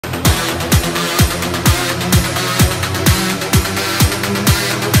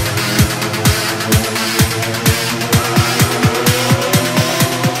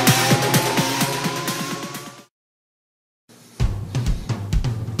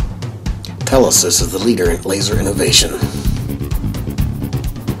Telesis is the leader in laser innovation.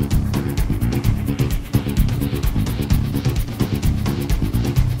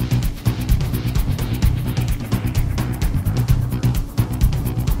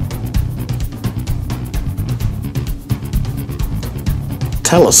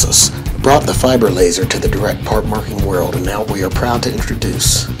 Telesis brought the fiber laser to the direct part marking world, and now we are proud to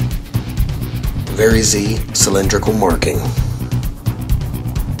introduce Vari-Z cylindrical marking.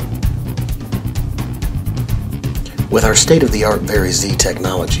 With our state-of-the-art Vari-Z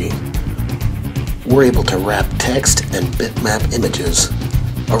technology, we're able to wrap text and bitmap images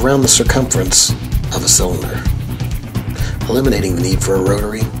around the circumference of a cylinder, eliminating the need for a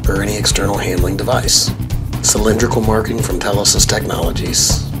rotary or any external handling device. Cylindrical marking from Telesis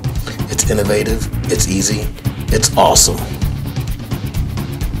Technologies. It's innovative, it's easy, it's awesome.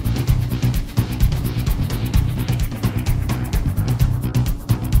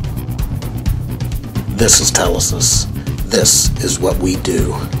 This is Telesis. This is what we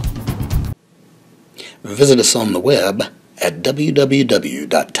do. Visit us on the web at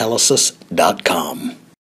www.telesis.com.